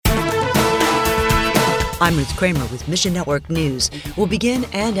I'm Ruth Kramer with Mission Network News. We'll begin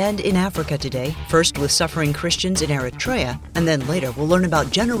and end in Africa today, first with suffering Christians in Eritrea, and then later we'll learn about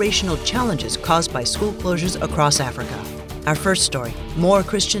generational challenges caused by school closures across Africa. Our first story, more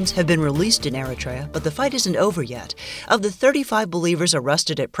Christians have been released in Eritrea, but the fight isn't over yet. Of the 35 believers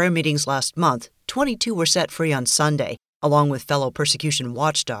arrested at prayer meetings last month, 22 were set free on Sunday. Along with fellow persecution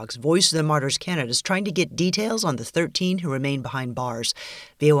watchdogs, Voice of the Martyrs Canada is trying to get details on the 13 who remain behind bars.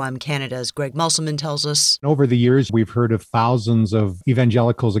 VOM Canada's Greg Musselman tells us. Over the years, we've heard of thousands of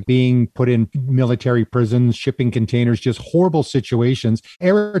evangelicals being put in military prisons, shipping containers, just horrible situations.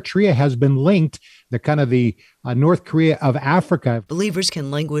 Eritrea has been linked, the North Korea of Africa. Believers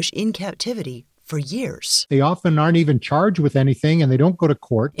can languish in captivity for years. They often aren't even charged with anything and they don't go to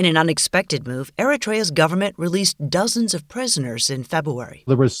court. In an unexpected move, Eritrea's government released dozens of prisoners in February.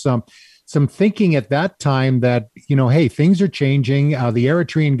 There was some thinking at that time that, hey, things are changing. The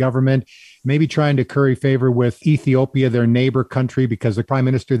Eritrean government may be trying to curry favor with Ethiopia, their neighbor country, because the prime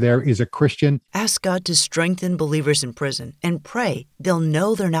minister there is a Christian. Ask God to strengthen believers in prison and pray they'll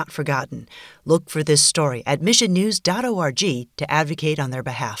know they're not forgotten. Look for this story at missionnews.org to advocate on their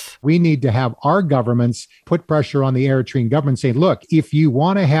behalf. We need to have our governments put pressure on the Eritrean government saying, look, if you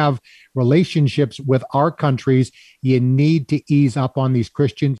want to have relationships with our countries, you need to ease up on these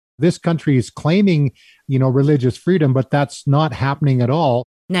Christians. This country is claiming, religious freedom, but that's not happening at all.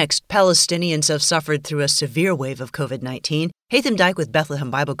 Next, Palestinians have suffered through a severe wave of COVID-19. Hatham Dyke with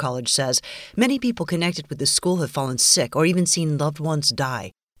Bethlehem Bible College says many people connected with the school have fallen sick or even seen loved ones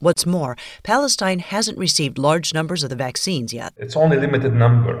die. What's more, Palestine hasn't received large numbers of the vaccines yet. It's only a limited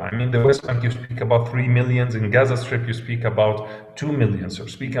number. In the West Bank, you speak about 3 million. In Gaza Strip, you speak about 2 million. So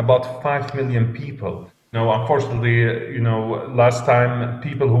speak about 5 million people. Now, unfortunately, last time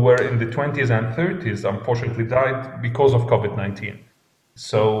people who were in the 20s and 30s unfortunately died because of COVID-19.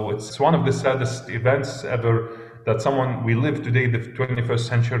 So it's one of the saddest events ever that we live today, the 21st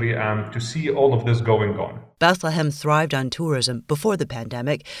century, and to see all of this going on. Bethlehem thrived on tourism before the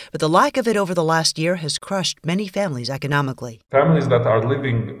pandemic, but the lack of it over the last year has crushed many families economically. Families that are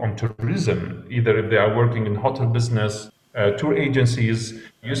living on tourism, either if they are working in hotel business, tour agencies,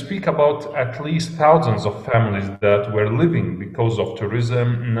 you speak about at least thousands of families that were living because of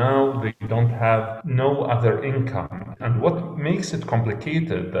tourism. Now they don't have no other income. And what makes it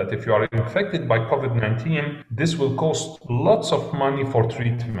complicated that if you are infected by COVID-19, this will cost lots of money for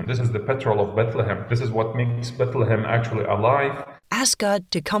treatment. This is the petrol of Bethlehem. This is what makes Bethlehem actually alive. Ask God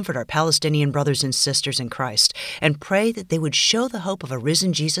to comfort our Palestinian brothers and sisters in Christ and pray that they would show the hope of a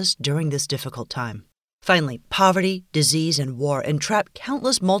risen Jesus during this difficult time. Finally, poverty, disease, and war entrap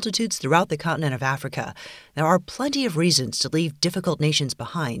countless multitudes throughout the continent of Africa. There are plenty of reasons to leave difficult nations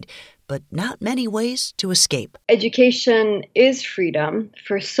behind, but not many ways to escape. Education is freedom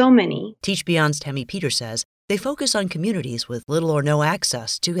for so many. Teach Beyond's Tammy Peter says they focus on communities with little or no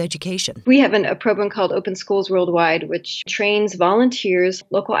access to education. We have a program called Open Schools Worldwide, which trains volunteers,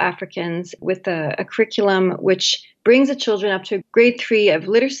 local Africans, with a curriculum which brings the children up to grade 3 of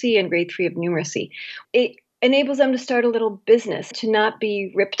literacy and grade 3 of numeracy. It enables them to start a little business, to not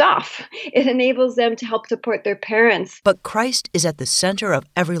be ripped off. It enables them to help support their parents. But Christ is at the center of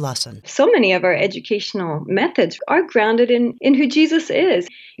every lesson. So many of our educational methods are grounded in who Jesus is.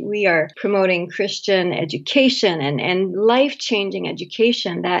 We are promoting Christian education and life-changing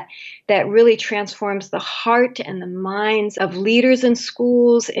education that really transforms the heart and the minds of leaders in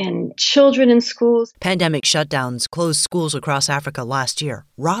schools and children in schools. Pandemic shutdowns closed schools across Africa last year,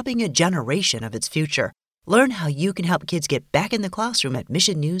 robbing a generation of its future. Learn how you can help kids get back in the classroom at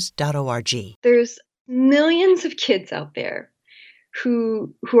missionnews.org. There's millions of kids out there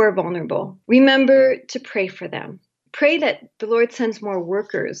who are vulnerable. Remember to pray for them. Pray that the Lord sends more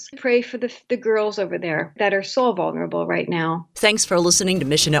workers. Pray for the girls over there that are so vulnerable right now. Thanks for listening to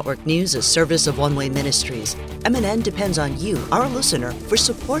Mission Network News, a service of One Way Ministries. MNN depends on you, our listener, for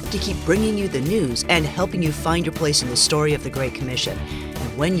support to keep bringing you the news and helping you find your place in the story of the Great Commission.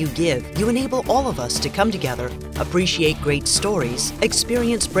 And when you give, you enable all of us to come together, appreciate great stories,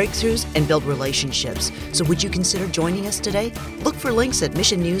 experience breakthroughs, and build relationships. So would you consider joining us today? Look for links at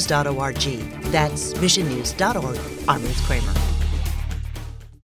missionnews.org. That's missionnews.org. I'm Ruth Kramer.